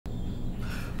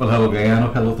Well, hello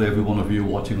Guyana, hello to every one of you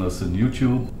watching us on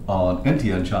YouTube on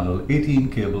NTN channel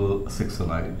 18 cable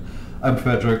 609. I'm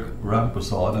Frederick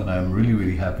Rampersaud and I'm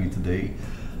really happy today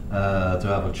to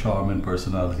have a charming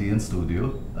personality in studio.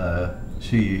 One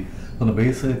of the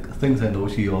basic things I know,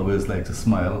 she always likes to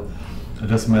smile. I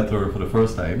just met her for the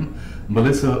first time.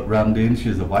 Melissa Ramdane,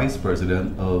 she's the Vice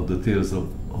President of the Tales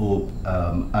of Hope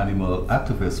Animal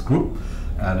Activist Group,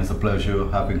 and it's a pleasure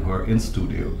having her in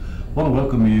studio. I want to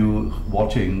welcome you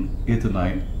watching 8 to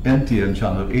 9 NTN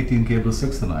channel 18 cable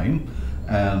 6 to 9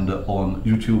 and on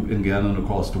YouTube in Guyana and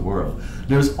across the world.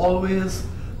 There's always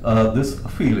this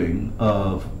feeling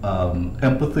of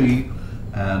empathy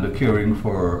and caring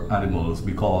for animals,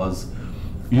 because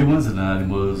humans and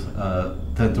animals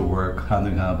tend to work hand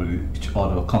in hand with each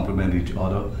other, complement each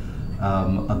other.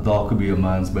 A dog could be a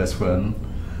man's best friend.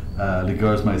 The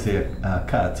girls might say a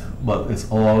cat, but it's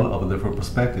all of a different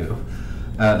perspective.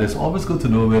 And it's always good to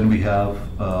know when we have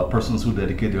persons who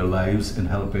dedicate their lives in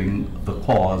helping the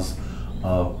cause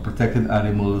of protecting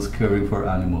animals, caring for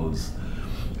animals.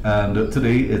 And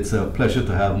today it's a pleasure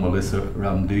to have Melissa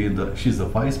Ramdane. She's the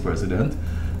Vice President,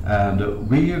 and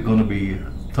we are going to be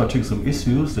touching some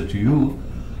issues that you,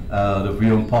 the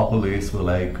viewing populace, would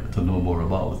like to know more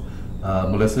about.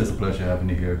 Melissa, it's a pleasure having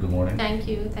you here. Good morning. Thank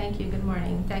you, good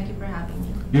morning. Thank you for having me.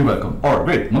 You're welcome. All right,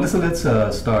 great. Melissa, let's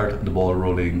start the ball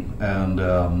rolling. And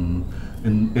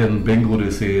in bingo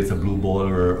they say it's a blue ball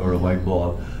or a white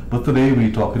ball, but today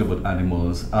we're talking about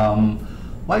animals.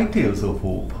 Why Tales of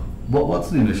Hope? What's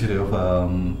the initiative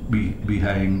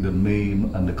behind the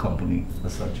name and the company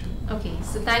as such? Okay,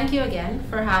 so thank you again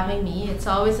for having me. It's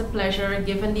always a pleasure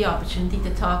given the opportunity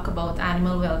to talk about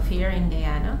animal welfare in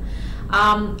Guyana.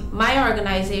 My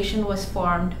organization was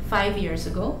formed 5 years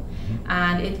ago,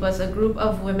 and it was a group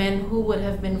of women who would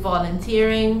have been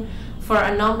volunteering for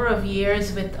a number of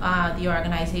years with the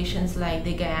organizations like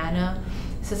the Guyana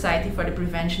Society for the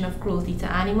Prevention of Cruelty to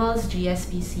Animals,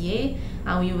 GSPCA,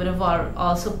 and we would have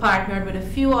also partnered with a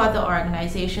few other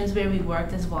organizations where we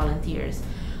worked as volunteers.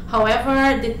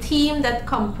 However, the team that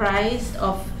comprised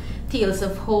of Tales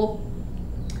of Hope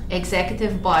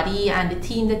executive body and the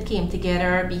team that came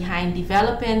together behind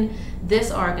developing this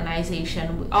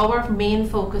organization, our main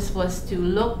focus was to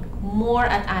look more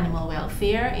at animal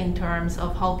welfare in terms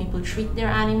of how people treat their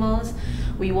animals.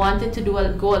 We wanted to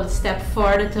go a step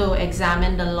further to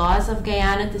examine the laws of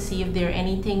Guyana to see if there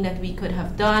anything that we could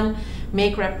have done,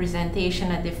 make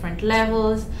representation at different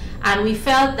levels. And we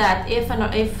felt that if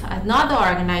another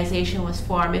organization was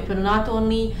formed, it will not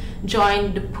only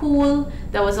join the pool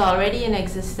that was already in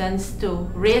existence to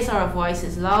raise our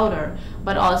voices louder,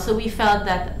 but also we felt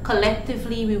that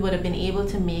collectively we would have been able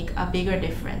to make a bigger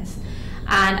difference.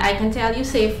 And I can tell you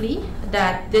safely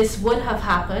that this would have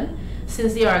happened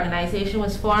since the organization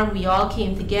was formed. We all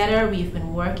came together, we've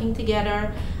been working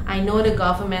together. I know the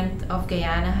government of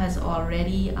Guyana has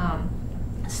already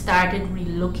started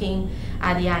relooking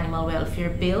at the animal welfare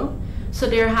bill. So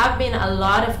there have been a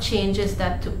lot of changes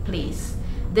that took place.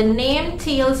 The name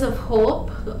Tales of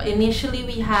Hope, initially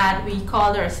we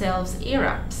called ourselves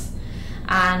ARAPs.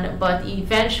 But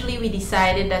eventually we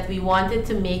decided that we wanted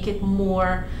to make it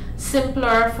more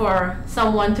simpler for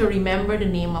someone to remember the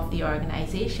name of the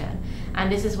organization. And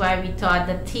this is why we thought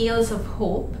that Tales of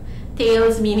Hope,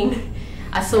 tales meaning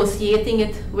associating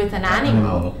it with an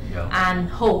animal, and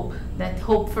hope, that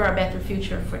hope for a better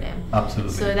future for them.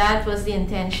 Absolutely. So that was the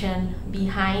intention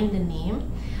behind the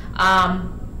name.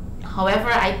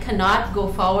 However, I cannot go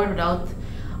forward without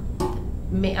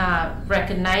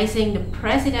recognizing the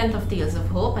president of Tales of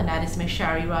Hope, and that is Ms.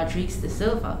 Shari Rodriguez de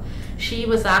Silva. She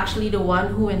was actually the one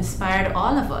who inspired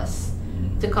all of us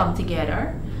to come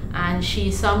together, and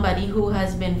she's somebody who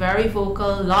has been very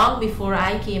vocal long before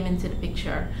I came into the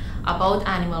picture about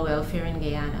animal welfare in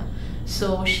Guyana.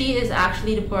 So she is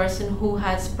actually the person who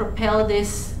has propelled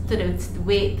this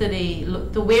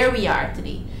to where we are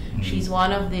today. She's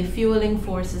one of the fueling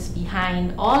forces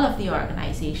behind all of the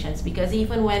organizations, because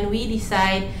even when we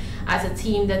decide as a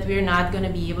team that we're not going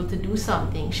to be able to do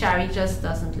something, Shari just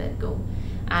doesn't let go.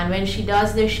 And when she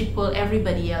does this, she pulls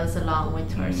everybody else along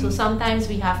with her. So sometimes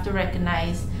we have to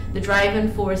recognize the driving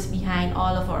force behind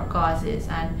all of our causes,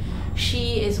 and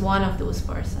she is one of those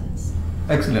persons.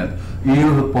 Excellent.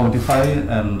 You have quantified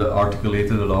and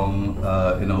articulated along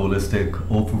in a holistic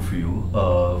overview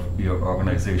of your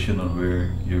organization and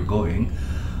where you're going.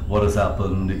 What has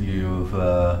happened? You've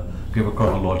given a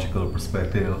chronological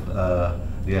perspective,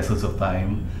 the essence of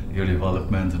time, your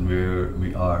development, and where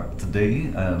we are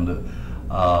today, and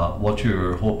what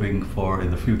you're hoping for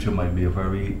in the future might be a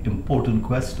very important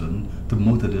question to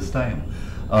move at this time.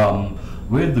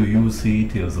 Where do you see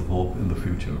Tales of Hope in the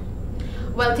future?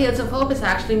 Well, Tales of Hope is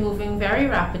actually moving very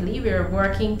rapidly. We're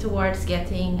working towards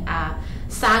getting a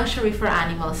sanctuary for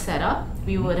animals set up.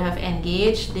 We would have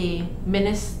engaged the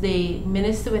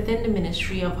minister within the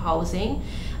Ministry of Housing,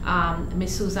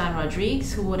 Ms. Susan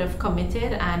Rodriguez, who would have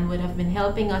committed and would have been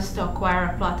helping us to acquire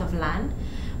a plot of land,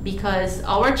 because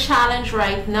our challenge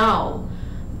right now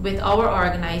with our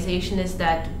organization is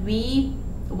that we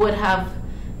would have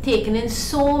taken in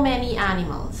so many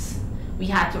animals. We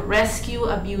had to rescue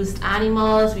abused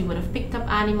animals. We would have picked up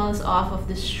animals off of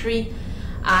the street,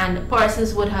 and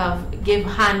persons would have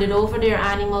handed over their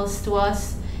animals to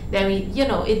us. Then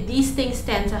these things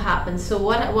tend to happen. So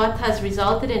what has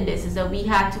resulted in this is that we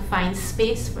had to find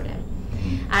space for them.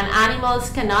 And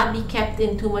animals cannot be kept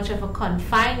in too much of a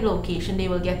confined location. They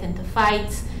will get into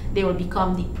fights, they will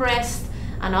become depressed,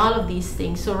 and all of these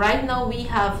things. So right now we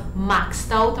have maxed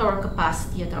out our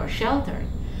capacity at our shelter.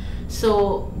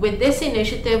 So with this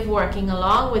initiative, working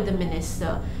along with the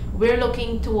minister, we're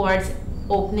looking towards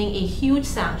opening a huge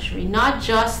sanctuary, not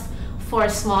just for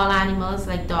small animals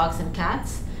like dogs and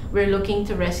cats. We're looking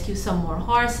to rescue some more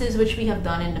horses, which we have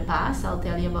done in the past. I'll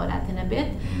tell you about that in a bit.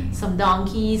 Some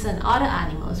donkeys and other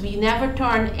animals. We never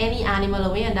turn any animal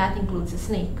away, and that includes a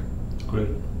snake. Great.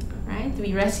 Right?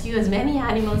 We rescue as many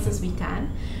animals as we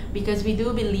can, because we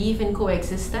do believe in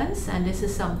coexistence, and this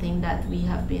is something that we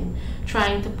have been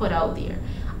trying to put out there.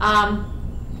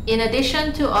 In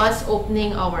addition to us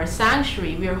opening our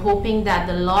sanctuary, we are hoping that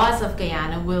the laws of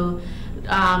Guyana will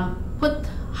put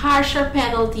harsher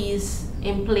penalties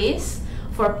in place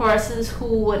for persons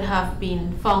who would have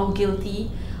been found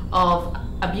guilty of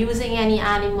abusing any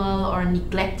animal or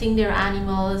neglecting their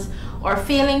animals, or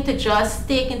failing to just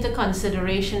take into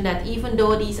consideration that even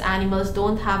though these animals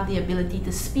don't have the ability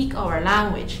to speak our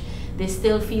language, they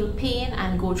still feel pain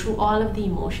and go through all of the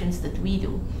emotions that we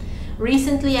do.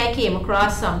 Recently, I came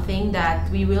across something that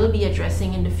we will be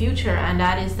addressing in the future, and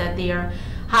that is that there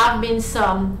have been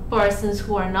some persons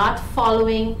who are not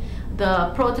following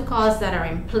the protocols that are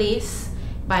in place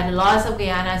by the laws of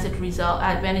Guyana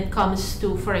when it comes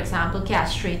to, for example,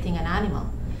 castrating an animal.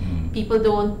 People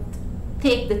don't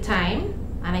take the time,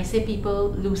 and I say people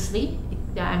loosely,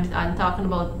 I'm talking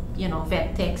about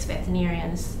vet techs,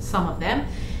 veterinarians, some of them.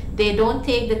 They don't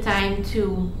take the time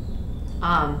to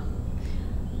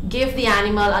give the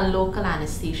animal a local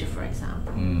anesthesia, for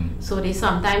example. So they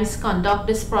sometimes conduct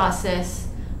this process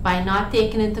by not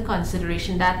taking into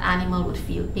consideration that animal would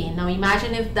feel pain. Now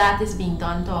imagine if that is being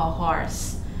done to a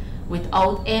horse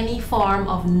without any form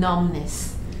of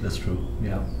numbness. That's true,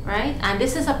 yeah. Right? And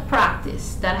this is a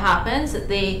practice that happens.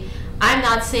 I'm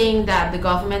not saying that the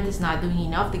government is not doing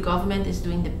enough. The government is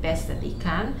doing the best that they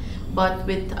can. But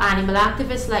with animal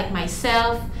activists like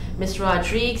myself, Ms.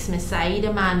 Rodriguez, Ms. Saida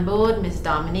Manbod, Ms.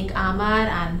 Dominique Ahmad,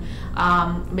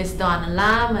 and Ms. Donna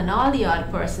Lam, and all the other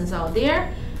persons out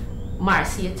there,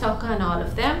 Marcia Tucker and all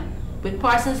of them, with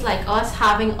persons like us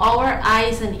having our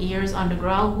eyes and ears on the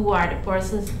ground, who are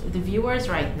the viewers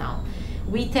right now,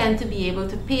 we tend to be able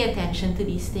to pay attention to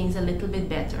these things a little bit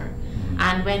better.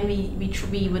 And when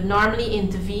we would normally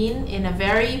intervene in a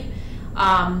very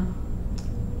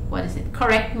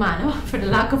correct manner, for the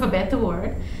lack of a better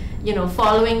word,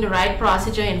 following the right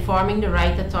procedure, informing the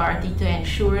right authority to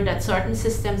ensure that certain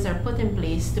systems are put in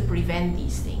place to prevent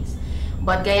these things.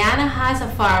 But Guyana has a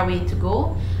far way to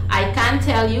go. I can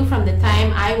tell you, from the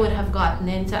time I would have gotten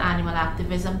into animal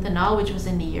activism to now, which was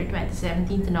in the year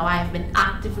 2017 to now, I have been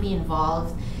actively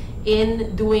involved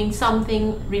in doing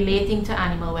something relating to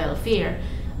animal welfare.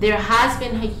 There has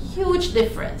been a huge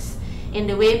difference in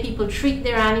the way people treat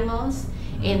their animals,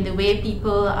 in the way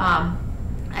people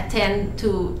attend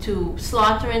to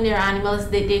slaughtering their animals.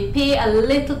 They pay a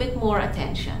little bit more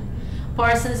attention.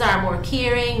 Persons are more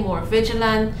caring, more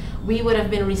vigilant. We would have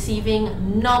been receiving a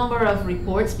number of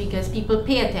reports because people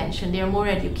pay attention. They're more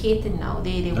educated now.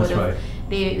 They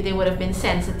would have been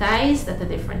sensitized at a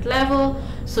different level,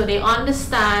 so they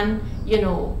understand.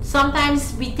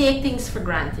 Sometimes we take things for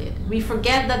granted. We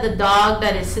forget that the dog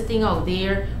that is sitting out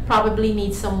there probably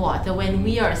needs some water when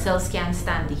we ourselves can't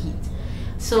stand the heat.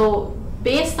 So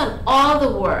based on all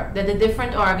the work that the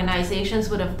different organizations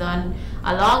would have done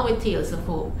along with Tales of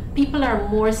Hope, people are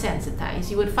more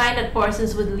sensitized. You would find that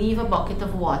persons would leave a bucket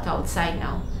of water outside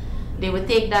now. They would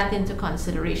take that into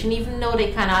consideration. Even though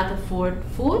they cannot afford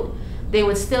food, they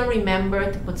would still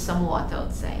remember to put some water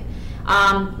outside.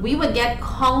 We would get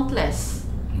countless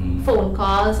phone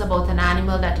calls about an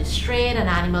animal that is strayed, an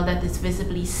animal that is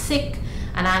visibly sick,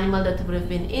 an animal that would have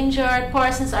been injured.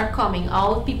 Persons are coming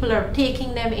out. People are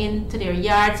taking them into their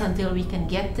yards until we can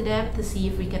get to them to see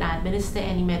if we can administer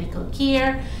any medical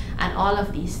care and all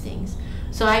of these things.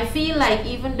 So I feel like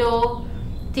even though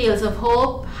Tales of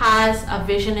Hope has a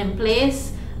vision in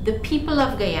place. The people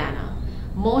of Guyana,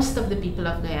 most of the people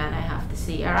of Guyana, I have to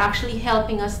say, are actually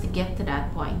helping us to get to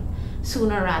that point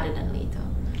sooner rather than later.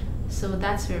 So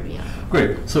that's where we are.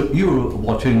 Great. So you were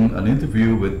watching an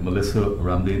interview with Melissa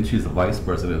Ramdin. She's the Vice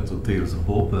President of Tales of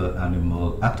Hope, an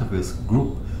animal activist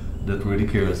group that really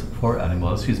cares for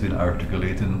animals. She's been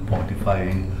articulating,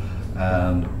 pontifying,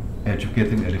 and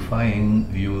educating,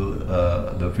 edifying you,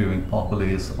 the viewing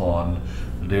populace, on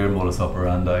their modus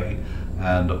operandi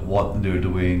and what they're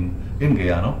doing in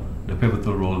Guyana, the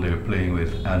pivotal role they're playing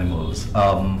with animals.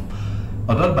 On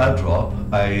that backdrop,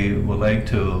 I would like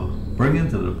to bring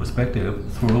into the perspective,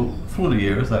 through the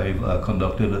years, I've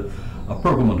conducted a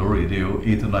program on the radio,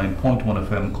 89.1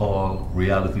 FM, called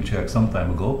Reality Check some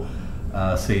time ago.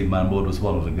 Said Manboard was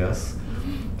one of the guests.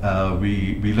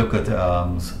 We look at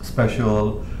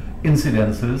special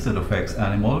incidences that affects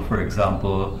animal. For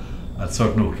example, at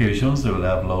certain occasions, they will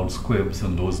have loud squibs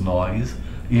and those noise,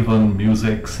 even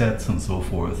music sets and so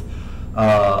forth.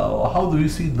 How do you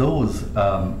see those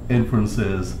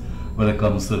influences when it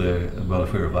comes to the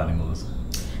welfare of animals?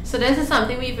 So this is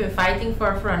something we've been fighting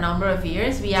for a number of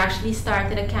years. We actually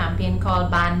started a campaign called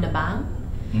Ban the Bang,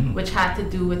 which had to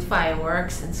do with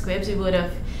fireworks and squibs. We would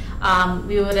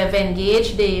have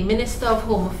engaged the Minister of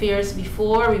Home Affairs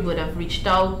before. We would have reached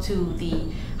out to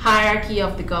the hierarchy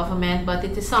of the government, but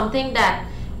it is something that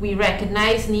we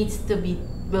recognize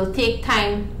will take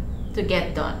time to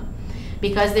get done.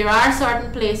 Because there are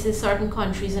certain places, certain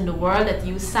countries in the world that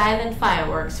use silent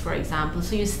fireworks, for example.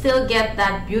 So you still get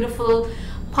that beautiful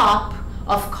pop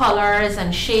of colors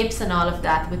and shapes and all of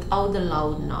that without the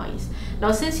loud noise.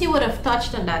 Now, since you would have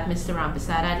touched on that, Mr.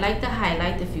 Rampersaud, I'd like to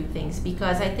highlight a few things,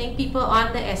 because I think people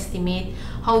underestimate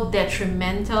how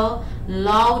detrimental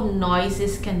loud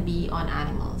noises can be on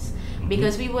animals.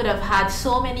 Because we would have had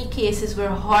so many cases where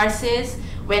horses,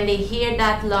 when they hear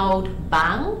that loud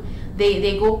bang,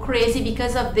 they go crazy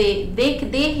because of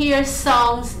they hear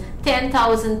sounds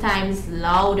 10,000 times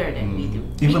louder than we do.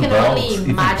 Even we can only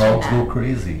imagine dogs that. Go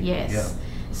crazy. Yes. Yeah.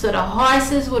 So the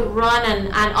horses would run, and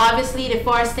obviously the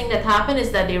first thing that happened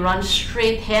is that they run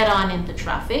straight head on into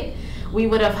traffic. We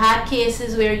would have had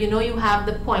cases where, you know, you have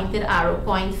the pointed arrow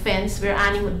point fence where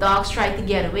dogs try to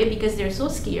get away because they're so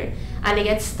scared and they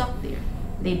get stuck there.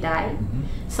 They die.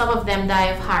 Some of them die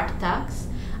of heart attacks.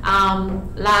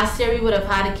 Last year we would have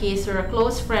had a case where a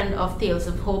close friend of Tales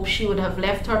of Hope, she would have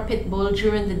left her pit bull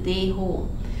during the day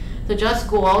home to just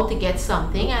go out to get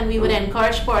something, and we would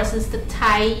encourage persons to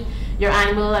tie your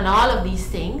animal and all of these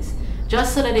things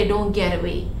just so that they don't get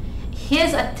away.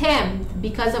 His attempt,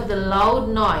 because of the loud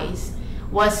noise,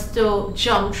 was to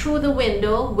jump through the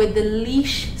window with the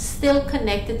leash still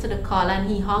connected to the collar, and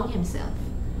he hung himself.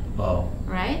 Wow.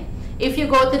 Right? If you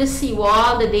go to the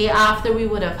seawall the day after we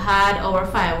would have had our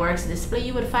fireworks display,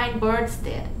 you would find birds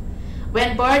dead.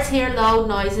 When birds hear loud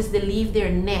noises, they leave their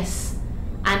nests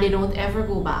and they don't ever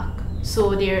go back.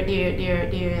 So their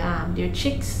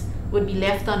chicks would be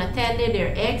left unattended,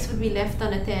 their eggs would be left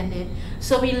unattended.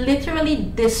 So we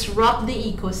literally disrupt the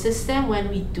ecosystem when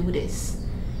we do this.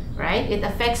 Right? It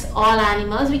affects all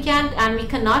animals. We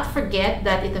cannot forget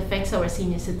that it affects our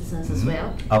senior citizens as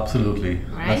well. Absolutely.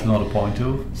 Right? That's not a point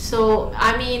too. So,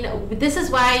 I mean, this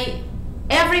is why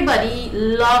everybody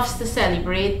loves to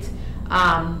celebrate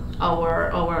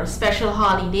our special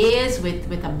holidays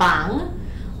with a bang,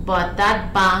 but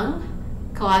that bang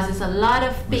causes a lot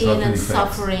of pain and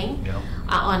suffering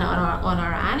on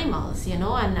our animals, you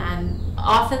know, and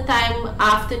oftentimes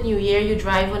after New Year you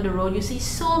drive on the road, you see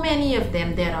so many of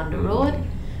them dead on the road,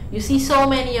 you see so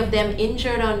many of them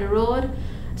injured on the road,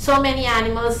 so many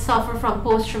animals suffer from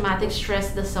post-traumatic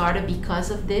stress disorder because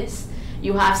of this.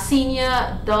 You have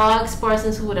senior dogs,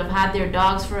 persons who would have had their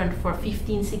dogs for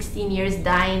 15, 16 years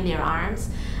die in their arms,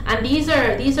 and these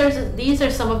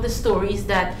are some of the stories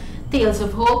that Tales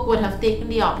of Hope would have taken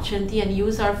the opportunity and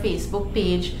used our Facebook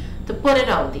page to put it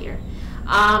out there.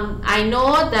 I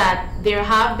know that there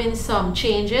have been some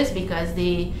changes because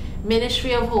the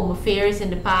Ministry of Home Affairs in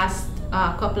the past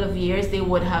couple of years, they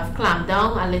would have clamped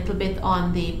down a little bit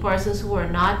on the persons who were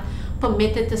not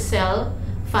permitted to sell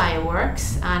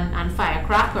fireworks and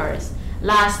firecrackers.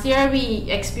 Last year we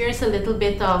experienced a little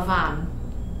bit of,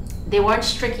 they weren't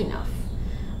strict enough.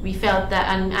 We felt that,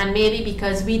 and maybe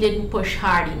because we didn't push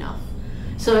hard enough.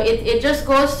 So it just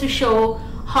goes to show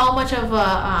how much of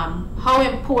how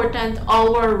important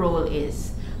our role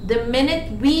is. The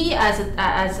minute we as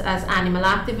animal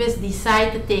activists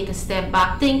decide to take a step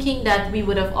back, thinking that we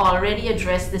would have already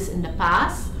addressed this in the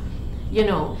past, you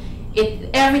know,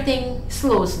 everything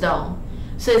slows down.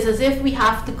 So it's as if we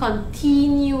have to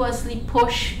continuously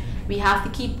push, we have to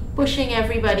keep pushing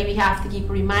everybody. We have to keep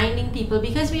reminding people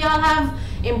because we all have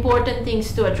important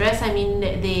things to address. I mean,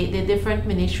 the different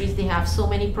ministries, they have so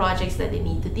many projects that they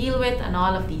need to deal with and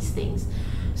all of these things.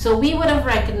 So we would have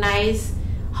recognized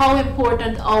how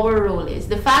important our role is.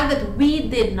 The fact that we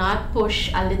did not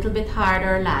push a little bit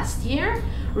harder last year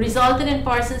resulted in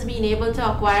persons being able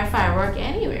to acquire firework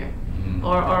anywhere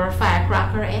or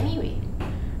firecracker anyway,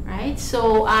 right?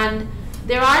 So, and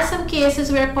there are some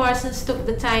cases where persons took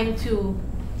the time to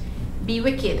be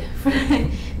wicked.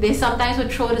 They sometimes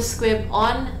would throw the squib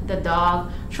on the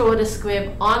dog, throw the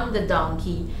squib on the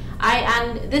donkey.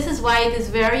 And this is why it is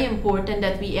very important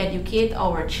that we educate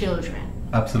our children.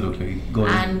 Absolutely.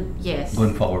 Yes.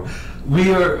 Going forward.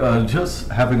 We are just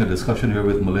having a discussion here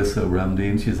with Melissa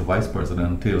Ramdeen. She's the Vice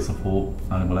President, Tales of Hope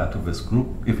Animal Activist Group.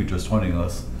 If you're just joining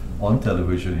us on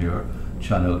television here,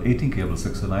 channel 18 Cable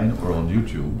 609 or on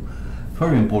YouTube.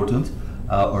 Very important.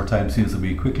 Our time seems to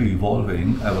be quickly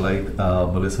evolving. I would like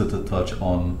Melissa to touch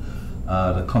on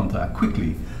the contact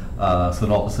quickly.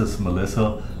 Synopsis,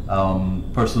 Melissa.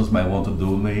 Persons might want to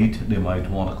donate, they might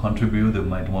want to contribute, they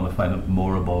might want to find out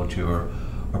more about your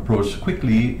approach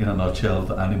quickly in a nutshell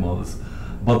to animals.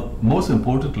 But most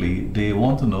importantly, they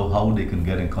want to know how they can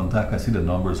get in contact. I see the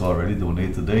numbers already,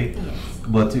 donate today. Yes.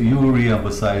 But you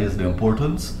re-emphasize the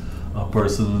importance of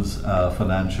persons'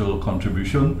 financial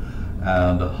contribution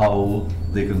and how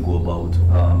they can go about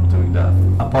doing that.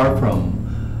 Apart from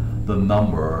the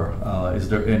number, is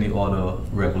there any other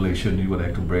revelation you would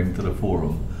like to bring to the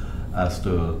forum as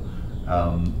to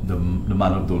the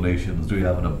amount of donations? Do you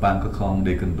have a bank account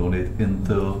they can donate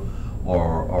into,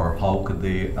 or how could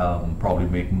they probably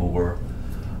make more,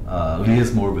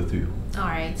 liaise more with you? All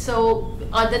right, so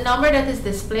the number that is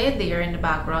displayed there in the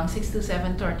background,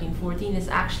 627-1314, is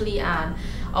actually our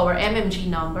MMG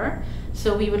number.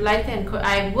 So we would like to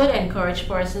I would encourage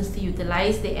persons to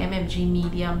utilize the MMG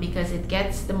medium because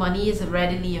the money is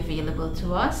readily available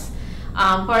to us.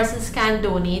 Persons can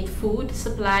donate food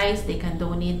supplies, they can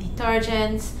donate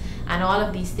detergents and all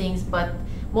of these things, but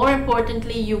more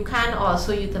importantly, you can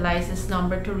also utilize this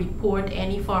number to report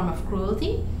any form of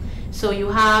cruelty. So you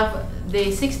have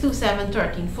the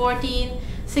 627-1314,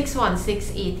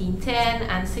 616-1810,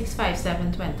 and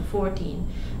 657-2014.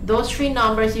 Those three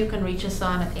numbers you can reach us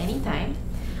on at any time.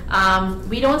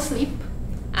 We don't sleep,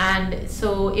 and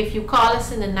so if you call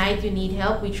us in the night, you need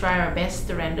help, we try our best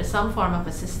to render some form of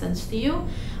assistance to you.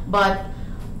 But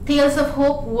Tales of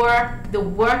Hope the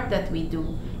work that we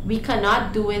do, we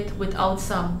cannot do it without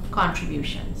some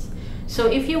contributions. So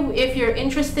if you're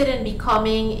interested in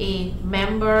becoming a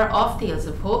member of Tales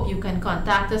of Hope, you can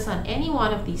contact us on any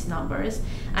one of these numbers,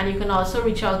 and you can also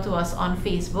reach out to us on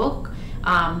Facebook.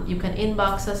 You can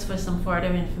inbox us for some further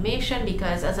information,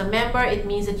 because as a member, it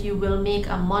means that you will make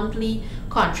a monthly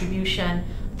contribution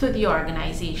to the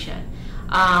organization.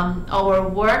 Our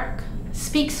work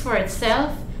speaks for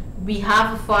itself. We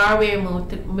have a far way more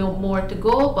to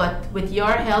go, but with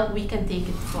your help, we can take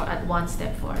it at one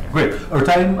step further. Great. Our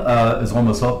time is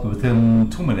almost up. Within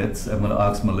 2 minutes, I'm going to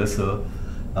ask Melissa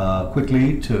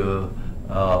quickly to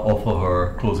offer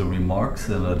her closing remarks,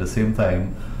 and at the same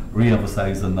time,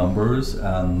 re-emphasize the numbers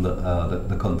and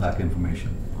the contact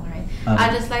information. All right.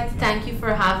 I'd just like to thank you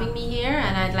for having me here,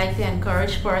 and I'd like to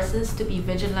encourage persons to be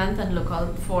vigilant and look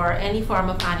out for any form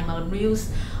of animal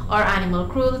abuse or animal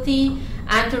cruelty,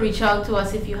 and to reach out to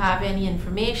us if you have any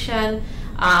information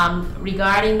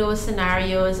regarding those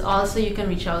scenarios. Also, you can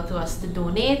reach out to us to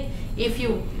donate. If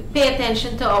you pay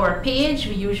attention to our page,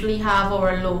 we usually have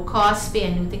our low-cost spay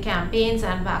and neuter campaigns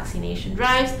and vaccination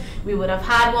drives. We would have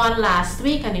had one last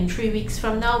week, and in 3 weeks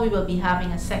from now, we will be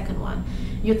having a second one.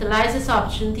 Utilize this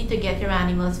opportunity to get your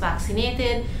animals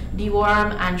vaccinated,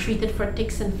 deworm, and treated for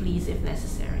ticks and fleas if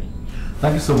necessary.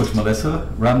 Thank you so much, Melissa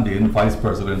Ramdeen, Vice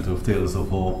President of Tales of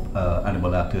Hope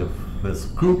Animal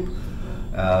Activist Group.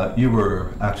 You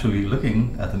were actually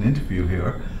looking at an interview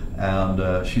here,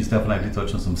 and she's definitely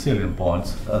touched on some salient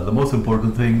points. The most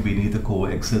important thing, we need to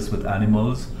coexist with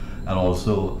animals, and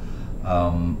also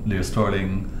their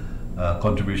sterling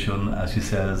contribution, as she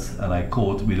says, and I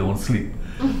quote, "We don't sleep."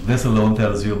 This alone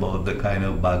tells you about the kind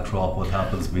of backdrop, what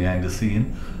happens behind the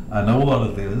scene. I know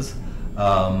what it is.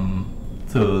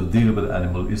 To deal with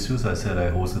animal issues, I said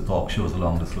I hosted talk shows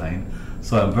along this line,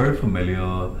 so I'm very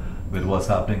familiar with what's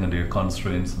happening and their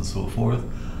constraints and so forth.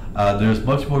 There's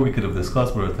much more we could have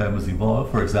discussed, but our time has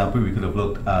evolved. For example, we could have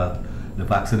looked at the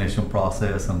vaccination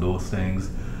process and those things,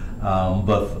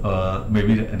 but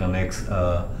maybe in the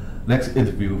next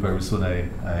interview very soon,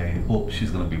 I hope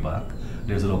she's going to be back.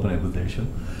 There's an open invitation.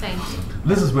 Thank you.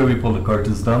 This is where we pull the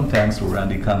curtains down. Thanks to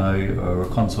Randy Kanai, our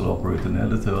console operator and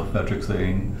editor, Frederick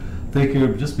saying Take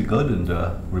care, just be good, and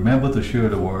remember to share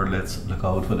the word. Let's look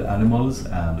out for the animals,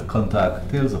 and contact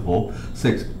Tales of Hope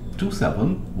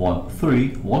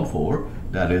 627-1314.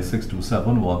 That is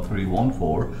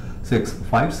 627-1314,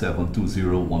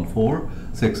 657-2014,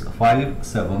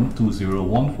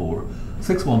 657-2014,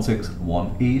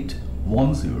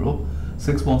 616-1810,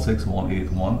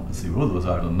 616-1810. Those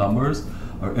are the numbers.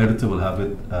 Our editor will have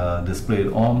it displayed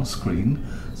on screen,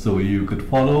 so you could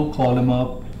call him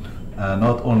up,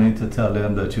 not only to tell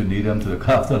them that you need them to look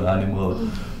after an animal,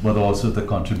 but also to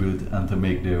contribute and to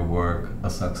make their work a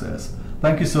success.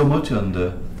 Thank you so much, and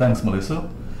thanks, Melissa,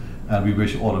 and we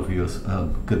wish all of you a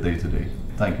good day today.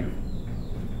 Thank you.